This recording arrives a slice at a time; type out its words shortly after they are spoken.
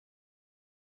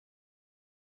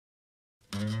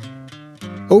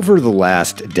Over the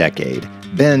last decade,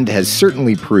 Bend has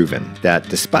certainly proven that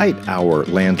despite our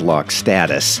landlocked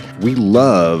status, we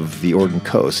love the Oregon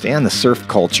coast and the surf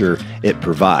culture it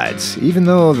provides, even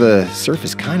though the surf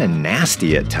is kind of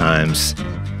nasty at times.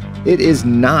 It is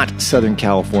not Southern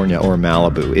California or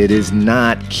Malibu. It is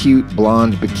not cute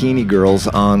blonde bikini girls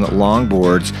on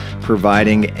longboards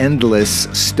providing endless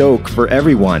stoke for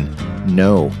everyone.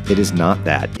 No, it is not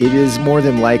that. It is more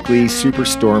than likely super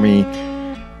stormy,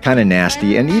 kind of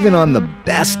nasty, and even on the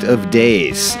best of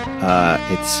days,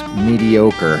 it's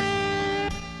mediocre.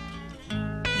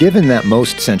 Given that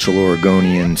most Central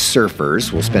Oregonian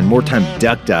surfers will spend more time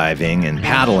duck diving and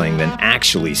paddling than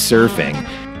actually surfing,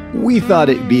 we thought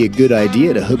it'd be a good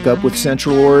idea to hook up with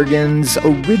Central Oregon's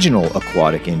original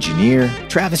aquatic engineer,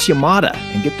 Travis Yamada,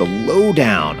 and get the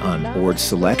lowdown on board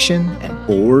selection and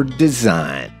board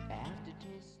design.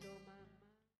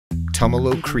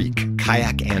 Tumalo Creek,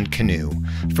 Kayak and Canoe.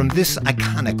 From this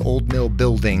iconic old mill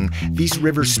building, these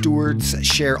river stewards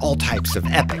share all types of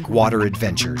epic water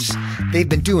adventures. They've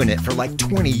been doing it for like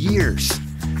 20 years.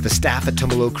 The staff at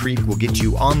Tumalo Creek will get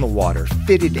you on the water,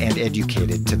 fitted and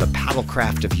educated to the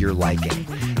paddlecraft of your liking.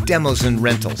 Demos and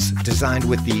rentals, designed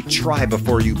with the try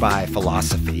before you buy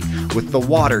philosophy, with the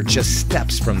water just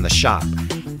steps from the shop.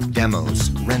 Demos,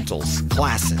 rentals,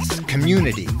 classes,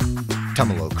 community.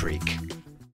 Tumalo Creek.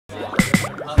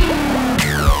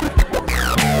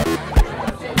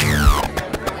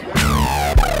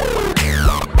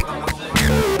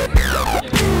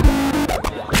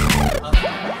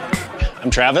 I'm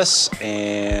Travis,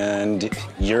 and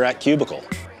you're at Cubicle.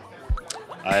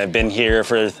 I've been here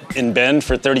in Bend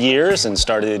for 30 years and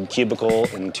started Cubicle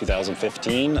in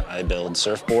 2015. I build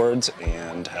surfboards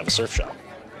and have a surf shop.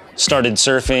 Started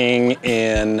surfing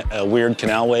in a weird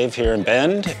canal wave here in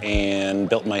Bend and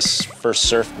built my first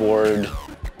surfboard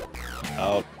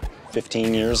about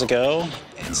 15 years ago.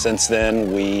 And since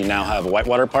then, we now have a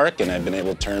whitewater park, and I've been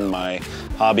able to turn my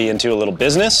hobby into a little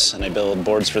business, and I build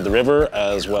boards for the river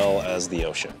as well as the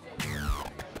ocean.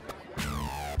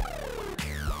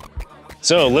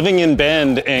 So living in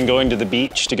Bend and going to the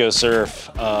beach to go surf,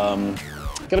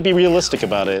 gotta be realistic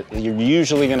about it. You're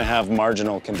usually gonna have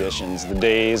marginal conditions. The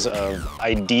days of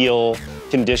ideal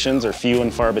conditions are few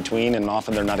and far between, and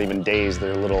often they're not even days,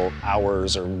 they're little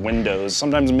hours or windows,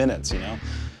 sometimes minutes, you know?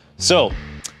 So,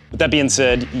 with that being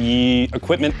said,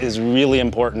 equipment is really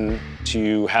important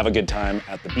to have a good time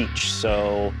at the beach.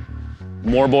 So,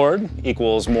 more board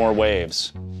equals more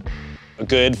waves. A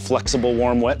good, flexible,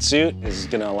 warm wetsuit is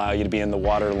gonna allow you to be in the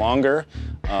water longer,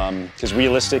 because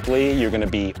realistically, you're gonna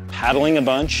be paddling a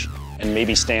bunch and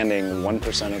maybe standing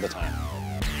 1% of the time.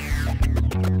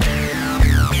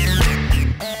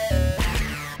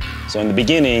 So in the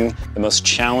beginning, the most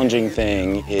challenging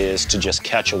thing is to just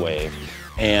catch a wave.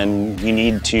 And you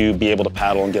need to be able to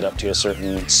paddle and get up to a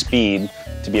certain speed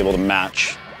to be able to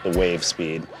match the wave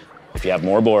speed. If you have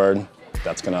more board,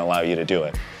 that's gonna allow you to do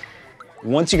it.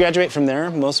 Once you graduate from there,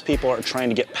 most people are trying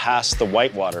to get past the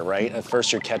whitewater, right? At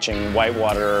first you're catching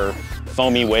whitewater,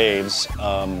 foamy waves.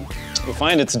 You'll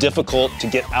find it's difficult to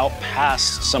get out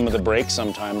past some of the breaks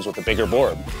sometimes with a bigger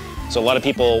board. So a lot of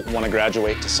people want to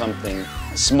graduate to something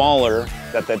smaller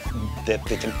that they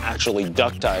can actually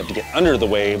duck dive to get under the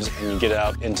waves, and you get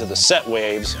out into the set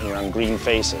waves and you're on green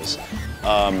faces.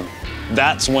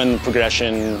 That's when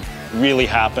progression really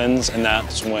happens, and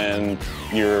that's when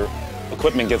your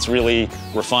equipment gets really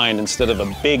refined. Instead of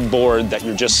a big board that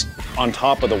you're just on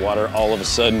top of the water, all of a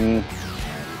sudden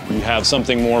you have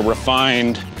something more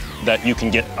refined that you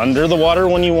can get under the water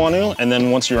when you want to, and then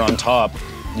once you're on top,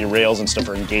 your rails and stuff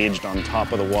are engaged on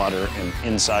top of the water and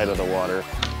inside of the water.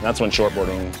 And that's when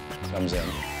shortboarding comes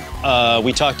in.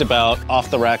 We talked about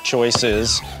off-the-rack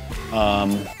choices,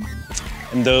 and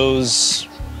those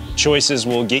choices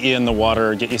will get you in the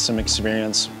water, get you some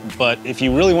experience. But if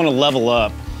you really want to level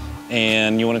up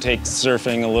and you want to take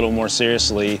surfing a little more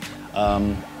seriously,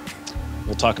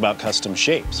 we'll talk about custom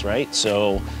shapes, right?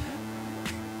 So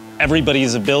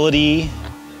everybody's ability,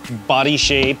 body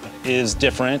shape is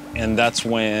different, and that's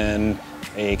when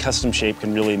a custom shape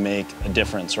can really make a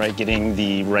difference, right? Getting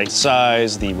the right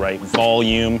size, the right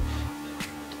volume,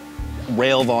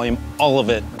 rail volume, all of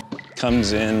it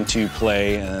comes into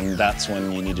play, and that's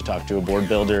when you need to talk to a board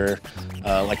builder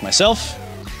like myself,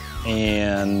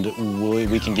 and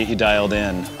we can get you dialed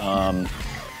in.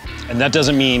 And that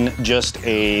doesn't mean just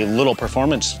a little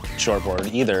performance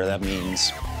shortboard either. That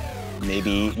means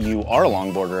maybe you are a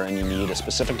longboarder and you need a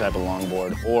specific type of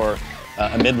longboard, or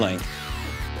a mid-length.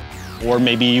 Or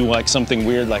maybe you like something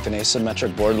weird like an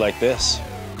asymmetric board like this.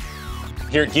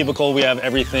 Here at Cubicle, we have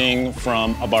everything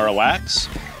from a bar of wax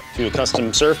to a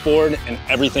custom surfboard and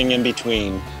everything in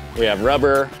between. We have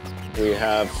rubber, we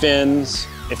have fins.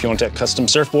 If you want a custom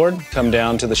surfboard, come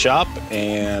down to the shop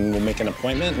and we'll make an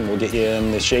appointment and we'll get you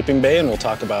in the shaping bay and we'll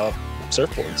talk about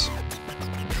surfboards.